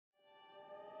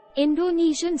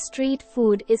Indonesian street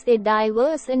food is a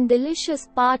diverse and delicious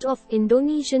part of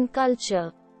Indonesian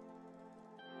culture.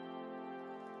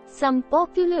 Some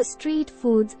popular street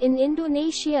foods in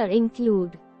Indonesia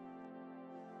include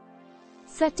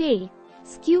satay,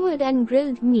 skewered and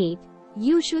grilled meat,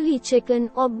 usually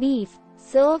chicken or beef,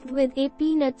 served with a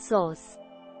peanut sauce.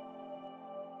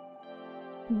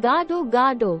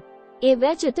 Gado-gado, a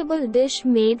vegetable dish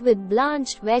made with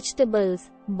blanched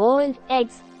vegetables, boiled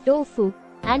eggs, tofu,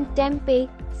 and tempeh,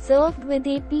 served with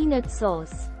a peanut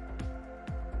sauce.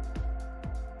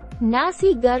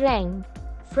 Nasi goreng,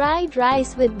 fried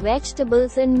rice with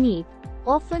vegetables and meat,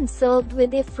 often served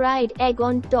with a fried egg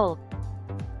on top.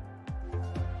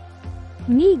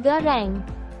 Mie goreng,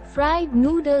 fried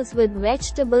noodles with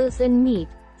vegetables and meat,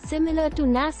 similar to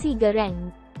nasi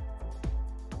goreng.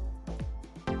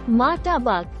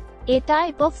 Martabak, a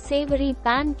type of savory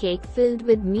pancake filled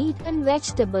with meat and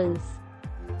vegetables.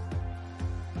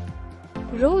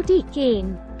 Roti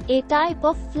cane, a type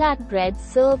of flatbread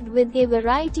served with a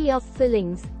variety of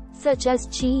fillings, such as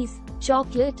cheese,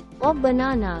 chocolate, or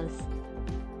bananas.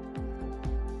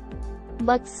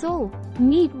 Bakso,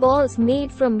 meatballs made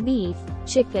from beef,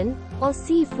 chicken, or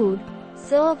seafood,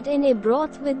 served in a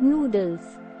broth with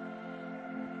noodles.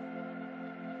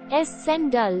 Es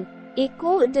cendol, a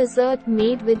cold dessert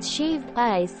made with shaved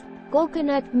ice,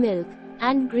 coconut milk,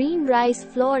 and green rice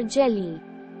flour jelly.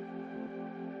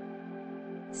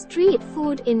 Street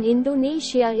food in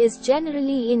Indonesia is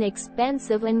generally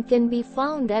inexpensive and can be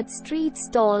found at street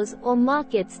stalls or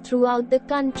markets throughout the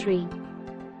country.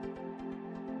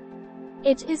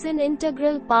 It is an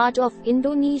integral part of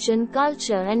Indonesian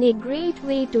culture and a great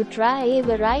way to try a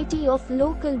variety of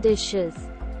local dishes.